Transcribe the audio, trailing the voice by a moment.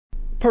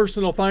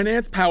Personal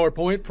Finance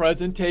PowerPoint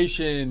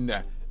presentation.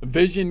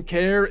 Vision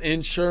Care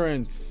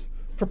Insurance.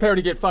 Prepare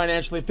to get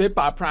financially fit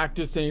by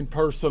practicing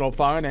personal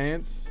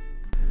finance.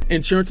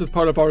 Insurance is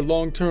part of our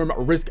long-term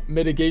risk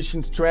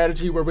mitigation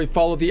strategy where we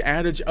follow the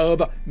adage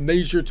of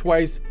measure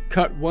twice,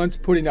 cut once,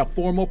 putting a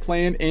formal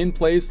plan in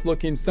place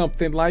looking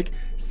something like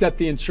set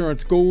the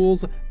insurance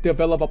goals,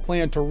 develop a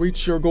plan to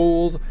reach your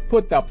goals,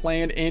 put the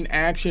plan in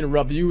action,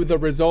 review the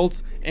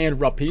results,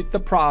 and repeat the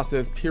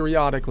process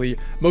periodically.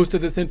 Most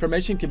of this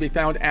information can be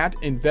found at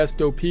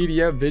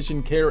Investopedia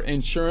Vision Care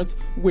Insurance,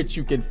 which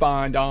you can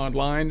find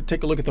online.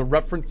 Take a look at the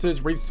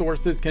references,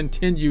 resources,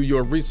 continue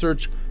your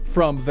research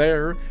from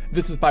there.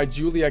 This is by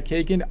Julia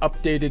Kagan,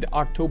 updated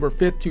October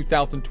 5th,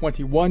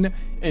 2021.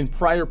 In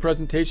prior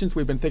presentations,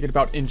 we've been thinking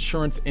about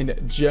insurance in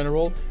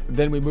general.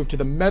 Then we move to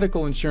the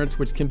medical insurance,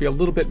 which can be a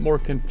little bit more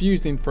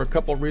confusing for a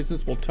couple of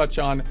reasons we'll touch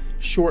on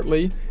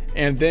shortly.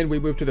 And then we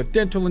move to the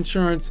dental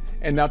insurance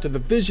and now to the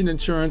vision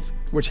insurance,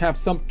 which have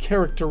some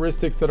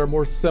characteristics that are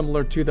more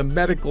similar to the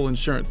medical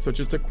insurance. So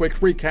just a quick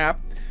recap.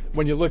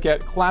 When you look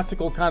at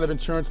classical kind of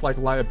insurance like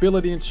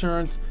liability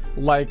insurance,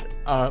 like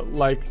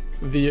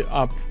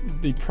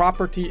the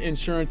property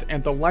insurance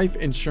and the life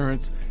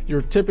insurance,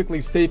 you're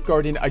typically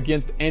safeguarding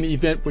against any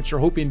event which you're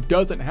hoping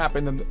doesn't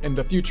happen in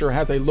the future,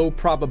 has a low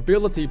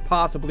probability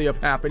possibly of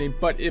happening,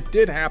 but if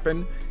did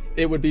happen,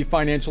 it would be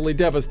financially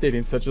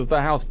devastating, such as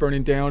the house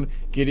burning down,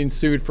 getting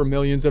sued for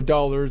millions of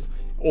dollars,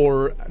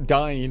 or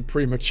dying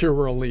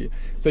prematurely.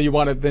 So you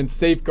want to then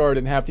safeguard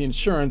and have the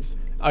insurance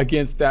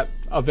against that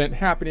event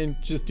happening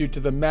just due to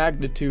the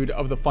magnitude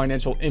of the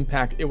financial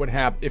impact it would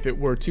have if it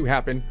were to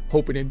happen,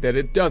 hoping that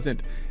it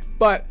doesn't.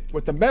 But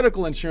with the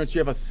medical insurance, you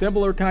have a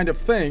similar kind of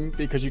thing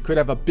because you could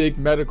have a big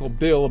medical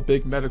bill, a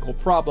big medical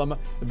problem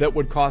that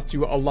would cost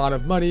you a lot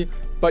of money,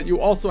 but you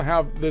also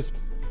have this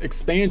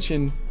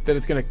expansion that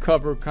it's going to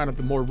cover kind of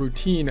the more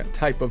routine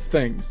type of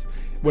things.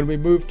 When we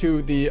move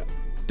to the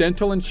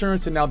dental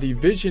insurance and now the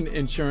vision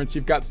insurance,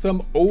 you've got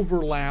some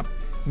overlap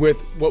with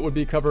what would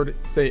be covered,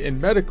 say, in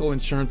medical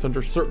insurance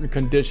under certain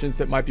conditions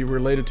that might be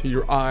related to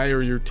your eye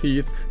or your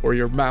teeth or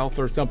your mouth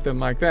or something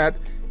like that,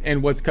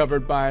 and what's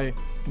covered by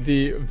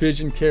the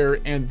vision care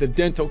and the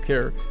dental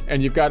care.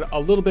 And you've got a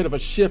little bit of a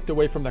shift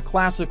away from the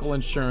classical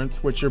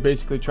insurance, which you're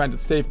basically trying to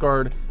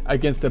safeguard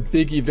against a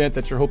big event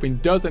that you're hoping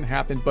doesn't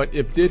happen, but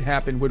if did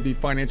happen would be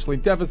financially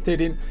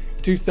devastating,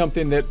 to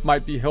something that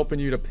might be helping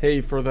you to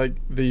pay for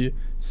the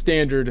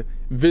standard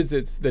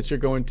visits that you're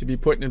going to be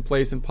putting in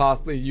place, and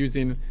possibly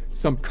using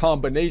some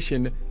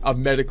combination of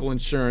medical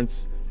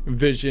insurance,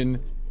 vision,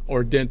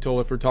 or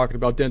dental if we're talking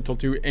about dental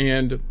too,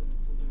 and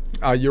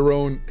your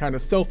own kind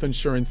of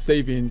self-insurance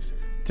savings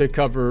to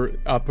cover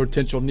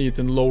potential needs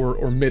and lower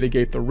or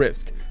mitigate the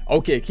risk.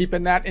 Okay,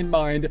 keeping that in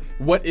mind,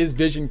 what is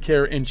vision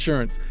care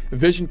insurance?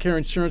 Vision care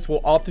insurance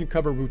will often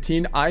cover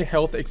routine eye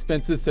health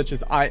expenses such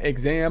as eye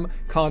exam,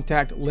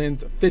 contact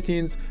lens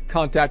fittings,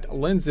 contact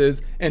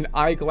lenses, and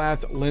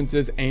eyeglass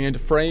lenses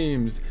and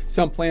frames.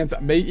 Some plans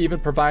may even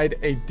provide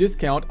a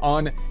discount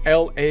on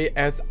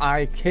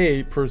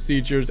LASIK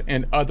procedures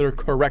and other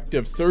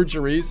corrective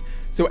surgeries.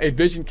 So a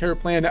vision care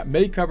plan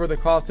may cover the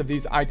cost of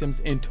these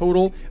items in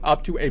total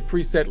up to a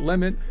preset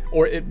limit,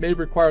 or it may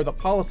require the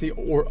policy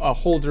or a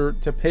holder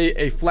to pay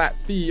a flat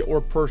fee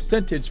or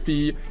percentage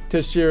fee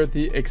to share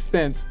the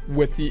expense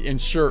with the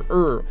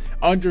insurer.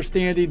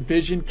 Understanding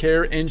vision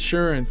care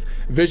insurance.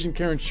 Vision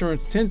care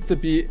insurance tends to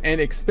be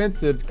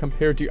inexpensive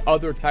compared to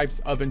other types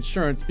of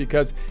insurance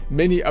because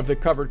many of the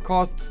covered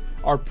costs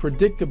are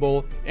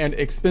predictable and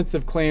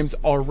expensive claims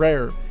are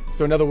rare.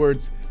 So in other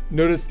words,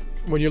 notice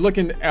when you're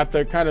looking at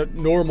the kind of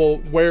normal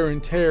wear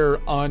and tear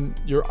on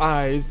your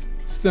eyes,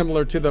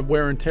 similar to the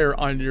wear and tear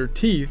on your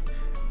teeth,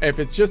 if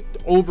it's just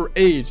over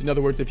age, in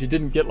other words, if you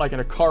didn't get like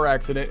in a car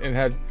accident and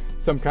had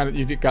some kind of,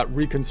 you got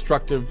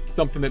reconstructive,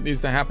 something that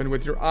needs to happen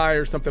with your eye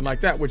or something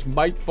like that, which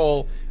might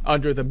fall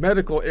under the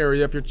medical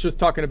area. If you're just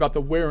talking about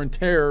the wear and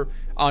tear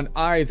on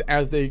eyes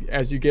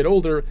as you get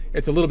older,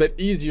 it's a little bit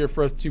easier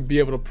for us to be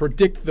able to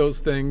predict those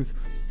things,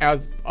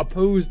 as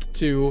opposed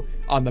to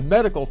on the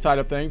medical side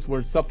of things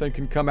where something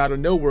can come out of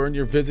nowhere and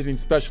you're visiting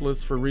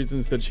specialists for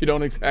reasons that you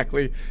don't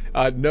exactly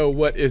know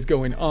what is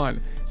going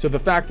on. So the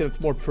fact that it's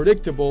more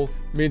predictable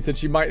means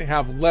that you might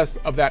have less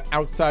of that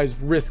outsized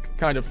risk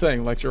kind of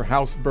thing, like your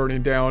house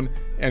burning down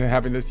and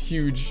having this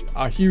huge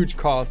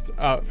cost,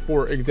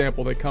 for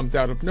example, that comes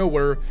out of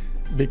nowhere,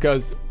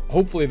 because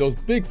hopefully those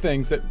big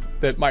things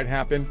that might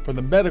happen for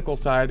the medical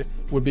side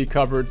would be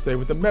covered, say,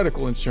 with the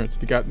medical insurance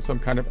if you got in some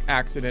kind of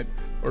accident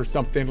or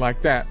something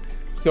like that.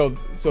 So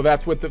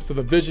that's what the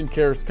vision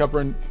care is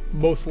covering,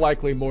 most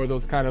likely more of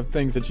those kind of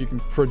things that you can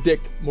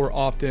predict more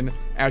often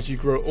as you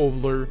grow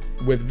older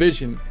with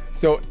vision.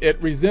 So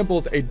it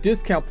resembles a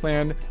discount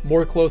plan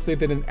more closely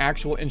than an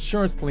actual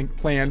insurance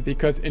plan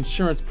because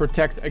insurance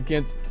protects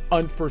against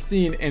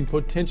unforeseen and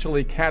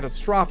potentially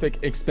catastrophic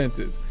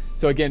expenses.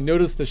 So again,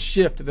 notice the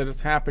shift that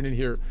is happening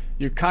here.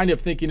 You're kind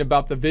of thinking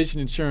about the vision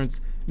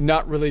insurance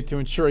not really to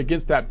insure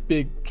against that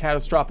big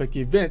catastrophic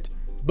event,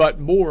 but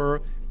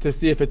more to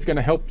see if it's going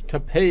to help to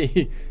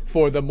pay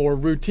for the more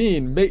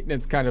routine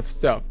maintenance kind of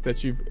stuff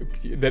that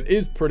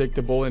is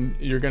predictable and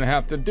you're going to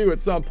have to do at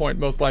some point,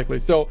 most likely.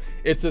 So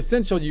it's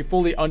essential you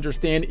fully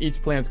understand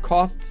each plan's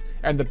costs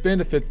and the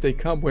benefits they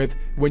come with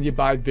when you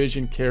buy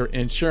vision care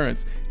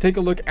insurance. Take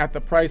a look at the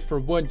price for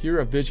 1 year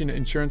of vision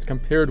insurance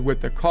compared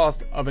with the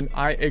cost of an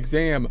eye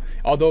exam.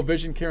 Although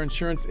vision care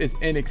insurance is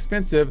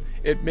inexpensive,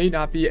 it may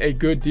not be a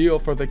good deal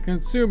for the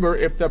consumer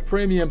if the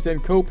premiums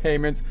and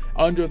co-payments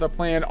under the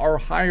plan are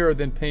higher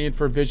than paying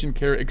for vision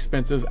care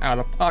expenses out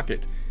of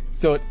pocket.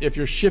 So if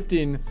you're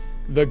shifting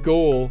the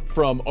goal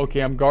from,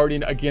 okay, I'm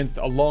guarding against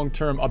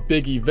a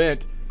big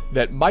event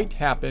that might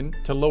happen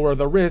to lower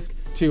the risk,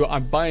 to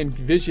I'm buying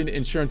vision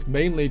insurance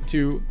mainly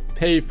to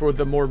pay for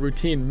the more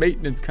routine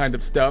maintenance kind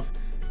of stuff,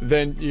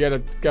 then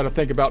you gotta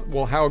think about,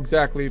 well, how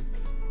exactly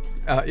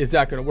is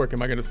that going to work?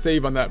 Am I going to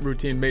save on that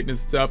routine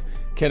maintenance stuff?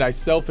 Can I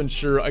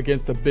self-insure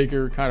against the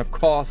bigger kind of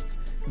costs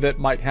that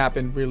might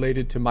happen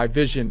related to my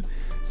vision?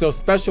 So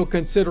special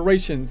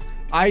considerations: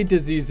 eye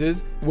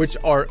diseases, which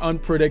are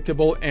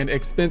unpredictable and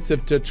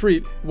expensive to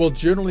treat, will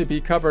generally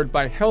be covered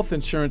by health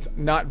insurance,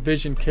 not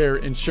vision care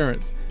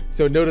insurance.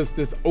 So notice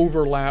this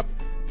overlap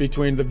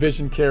between the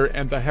vision care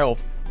and the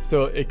health.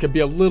 So it could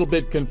be a little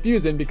bit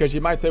confusing because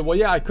you might say, well,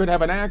 yeah, I could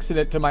have an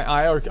accident to my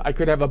eye, or I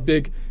could have a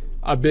big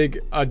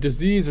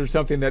disease or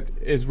something that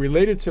is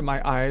related to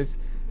my eyes.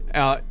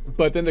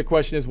 But then the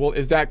question is, well,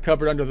 is that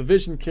covered under the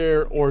vision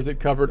care or is it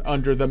covered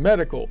under the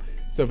medical?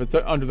 So if it's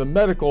under the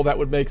medical, that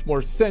would make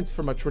more sense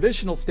from a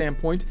traditional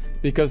standpoint,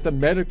 because the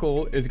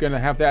medical is going to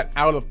have that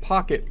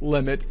out-of-pocket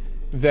limit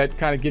that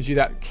kind of gives you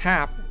that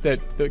cap that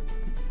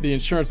the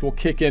insurance will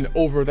kick in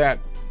over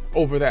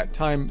that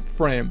time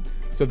frame.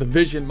 So the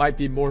vision might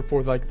be more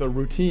for like the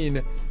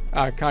routine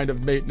kind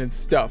of maintenance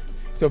stuff.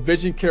 So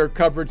vision care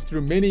coverage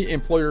through many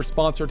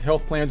employer-sponsored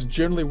health plans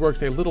generally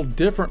works a little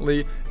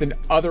differently than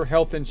other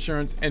health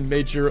insurance and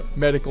major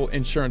medical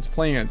insurance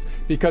plans.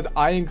 Because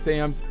eye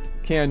exams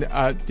can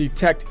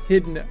detect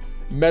hidden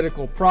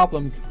medical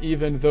problems,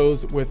 even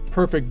those with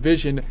perfect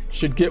vision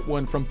should get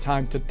one from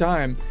time to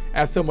time.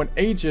 As someone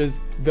ages,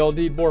 they'll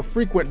need more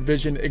frequent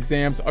vision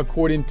exams,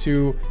 according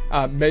to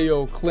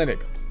Mayo Clinic.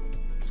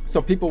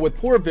 So people with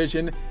poor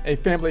vision, a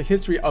family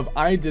history of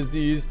eye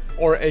disease,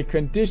 or a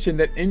condition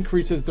that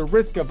increases the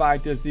risk of eye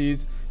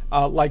disease,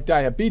 like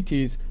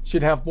diabetes,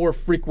 should have more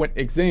frequent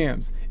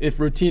exams. If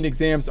routine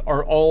exams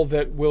are all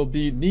that will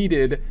be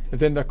needed,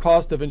 then the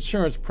cost of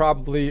insurance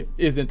probably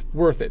isn't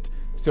worth it.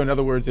 So in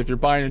other words, if you're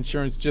buying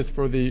insurance just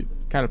for the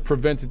kind of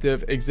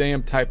preventative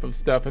exam type of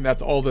stuff, and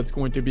that's all that's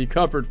going to be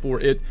covered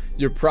for it,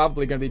 you're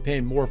probably going to be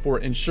paying more for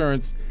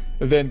insurance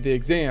than the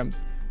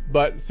exams.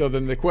 But so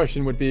then the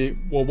question would be,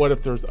 well, what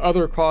if there's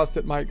other costs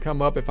that might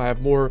come up? If I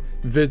have more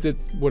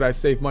visits, would I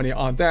save money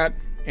on that?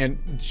 And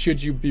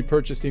should you be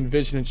purchasing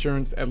vision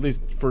insurance at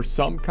least for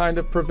some kind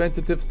of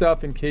preventative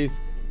stuff in case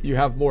you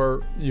have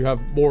more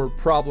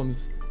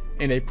problems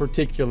in a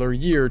particular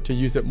year, to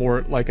use it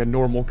more like a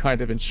normal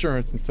kind of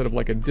insurance instead of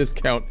like a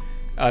discount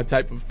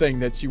type of thing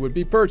that you would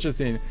be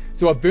purchasing.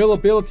 So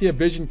availability of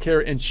vision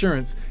care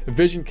insurance.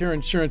 Vision care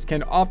insurance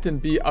can often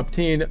be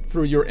obtained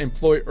through your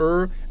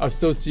employer,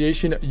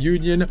 association,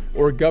 union,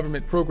 or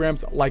government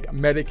programs like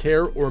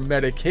Medicare or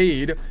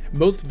Medicaid.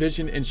 Most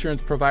vision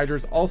insurance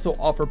providers also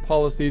offer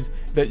policies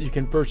that you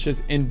can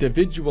purchase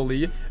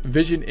individually.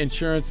 Vision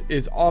insurance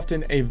is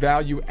often a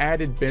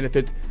value-added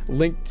benefit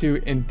linked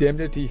to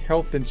indemnity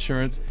health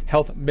insurance,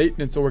 health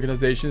maintenance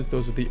organizations,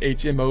 those are the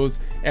HMOs,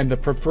 and the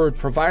preferred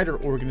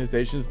provider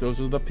organizations, those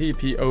are the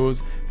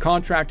PPOs,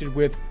 contracted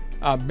with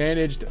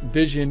managed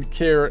vision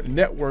care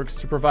networks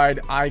to provide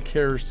eye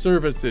care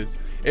services.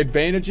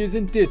 Advantages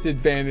and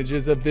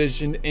disadvantages of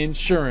vision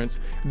insurance.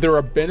 There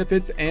are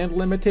benefits and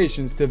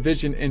limitations to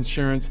vision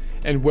insurance,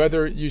 and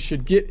whether you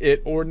should get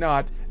it or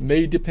not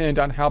may depend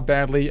on how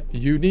badly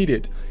you need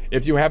it.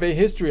 If you have a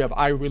history of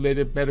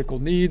eye-related medical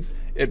needs,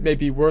 it may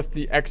be worth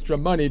the extra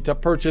money to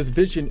purchase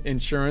vision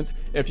insurance.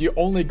 If you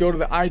only go to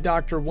the eye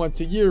doctor once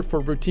a year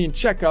for routine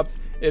checkups,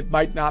 it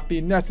might not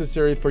be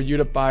necessary for you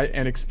to buy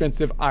an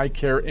expensive eye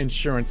care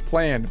insurance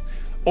plan.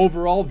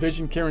 Overall,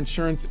 vision care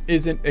insurance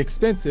isn't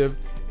expensive,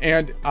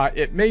 and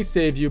it may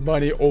save you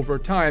money over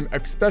time,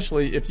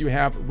 especially if you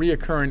have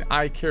reoccurring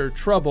eye care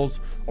troubles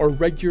or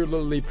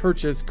regularly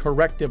purchase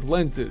corrective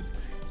lenses.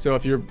 So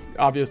if you're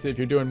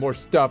doing more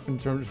stuff in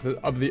terms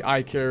of the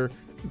eye care,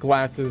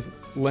 glasses,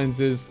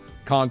 lenses,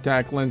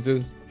 contact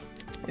lenses,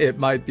 it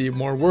might be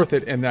more worth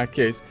it in that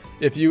case.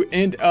 If you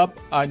end up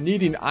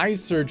needing eye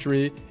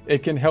surgery,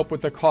 it can help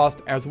with the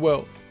cost as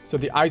well. So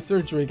the eye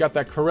surgery, got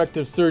that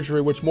corrective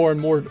surgery, which more and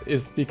more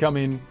is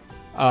becoming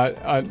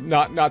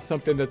not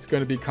something that's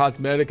going to be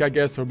cosmetic, I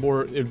guess, or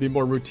more, it'd be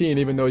more routine,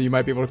 even though you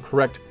might be able to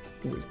correct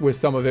with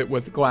some of it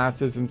with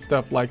glasses and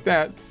stuff like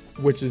that,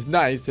 which is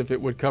nice if it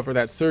would cover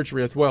that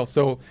surgery as well.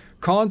 So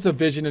cons of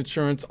vision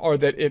insurance are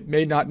that it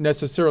may not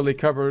necessarily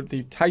cover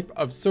the type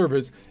of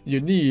service you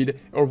need,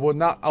 or will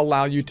not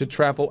allow you to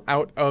travel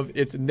out of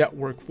its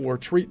network for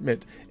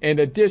treatment. In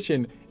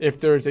addition, if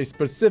there's a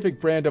specific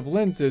brand of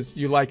lenses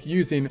you like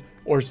using,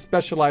 or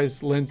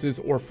specialized lenses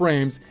or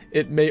frames,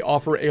 it may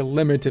offer a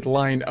limited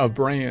line of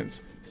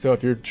brands. So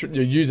if you're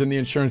using the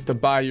insurance to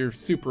buy your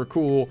super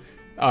cool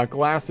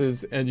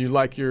glasses and you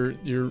like your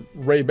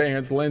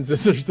Ray-Bans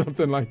lenses or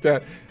something like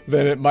that,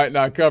 then it might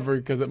not cover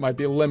because it might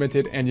be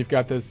limited, and you've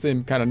got the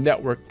same kind of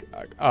network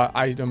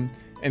item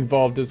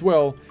involved as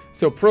well.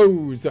 So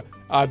pros,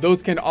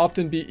 those can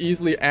often be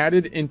easily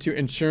added into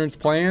insurance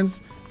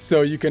plans.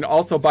 So you can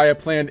also buy a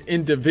plan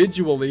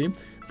individually.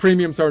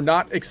 Premiums are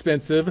not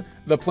expensive.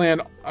 The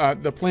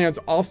plans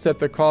offset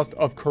the cost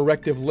of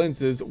corrective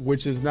lenses,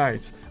 which is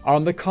nice.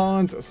 On the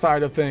cons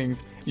side of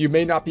things, you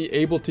may not be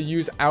able to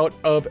use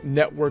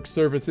out-of-network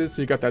services.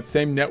 So you got that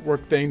same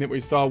network thing that we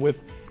saw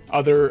with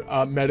other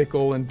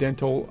medical and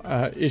dental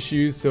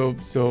issues.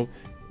 So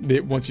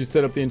once you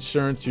set up the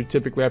insurance, you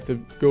typically have to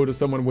go to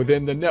someone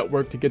within the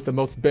network to get the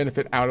most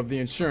benefit out of the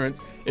insurance.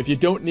 If you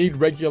don't need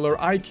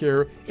regular eye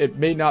care, it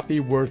may not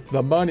be worth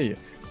the money.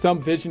 Some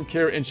vision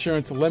care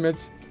insurance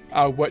limits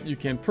what you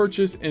can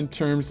purchase in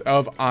terms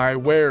of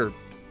eyewear.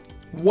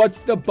 What's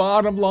the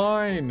bottom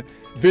line?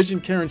 Vision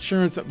care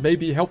insurance may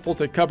be helpful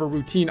to cover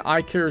routine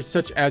eye care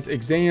such as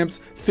exams,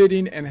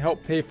 fitting, and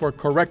help pay for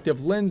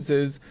corrective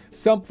lenses.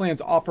 Some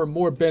plans offer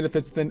more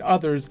benefits than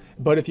others,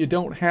 but if you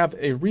don't have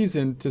a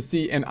reason to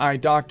see an eye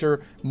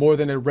doctor more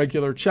than a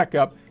regular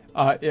checkup,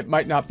 it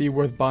might not be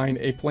worth buying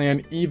a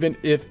plan even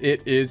if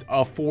it is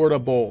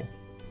affordable.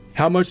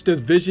 How much does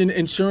vision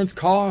insurance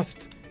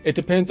cost? It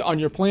depends on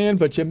your plan,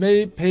 but you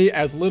may pay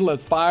as little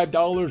as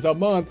 $5 a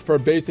month for a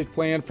basic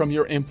plan from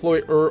your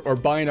employer or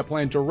buying a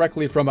plan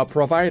directly from a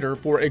provider.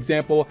 For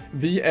example,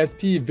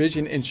 VSP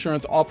Vision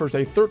Insurance offers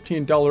a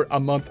 $13 a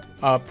month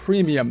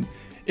premium.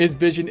 Is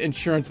vision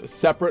insurance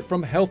separate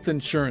from health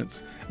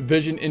insurance?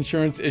 Vision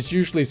insurance is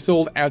usually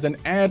sold as an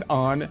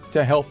add-on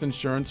to health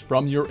insurance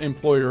from your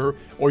employer,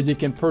 or you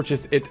can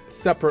purchase it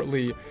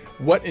separately.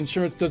 What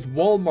insurance does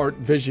Walmart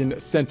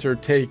Vision Center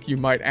take, you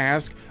might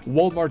ask?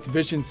 Walmart's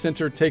Vision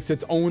Center takes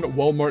its own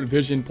Walmart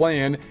Vision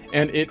plan,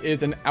 and it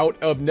is an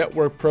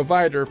out-of-network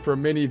provider for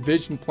many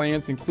vision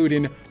plans,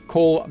 including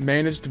Cole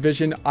Managed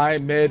Vision,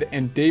 iMed,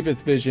 and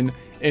Davis Vision.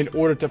 In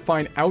order to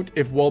find out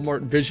if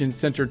Walmart Vision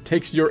Center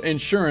takes your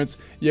insurance,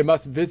 you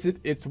must visit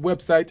its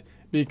website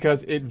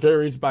because it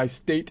varies by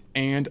state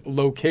and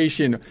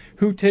location.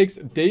 Who takes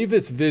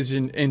Davis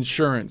Vision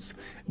Insurance?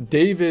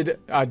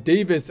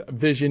 Davis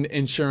Vision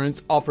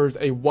Insurance offers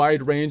a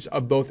wide range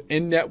of both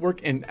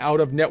in-network and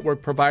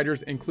out-of-network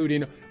providers,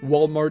 including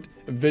Walmart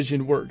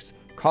Vision Works,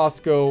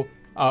 Costco,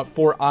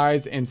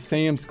 4Eyes, and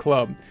Sam's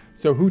Club.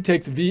 So who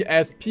takes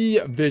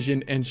VSP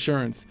Vision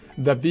Insurance?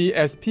 The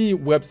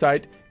VSP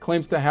website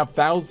claims to have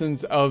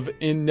thousands of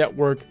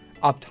in-network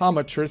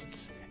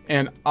optometrists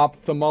and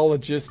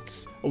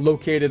ophthalmologists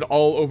located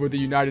all over the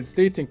United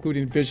States,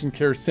 including vision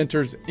care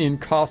centers in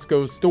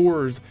Costco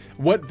stores.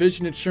 What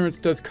vision insurance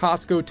does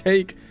Costco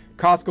take?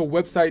 Costco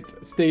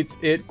website states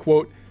it,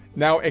 quote,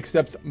 now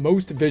accepts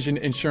most vision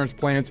insurance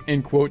plans,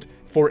 end quote,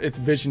 for its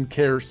vision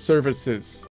care services.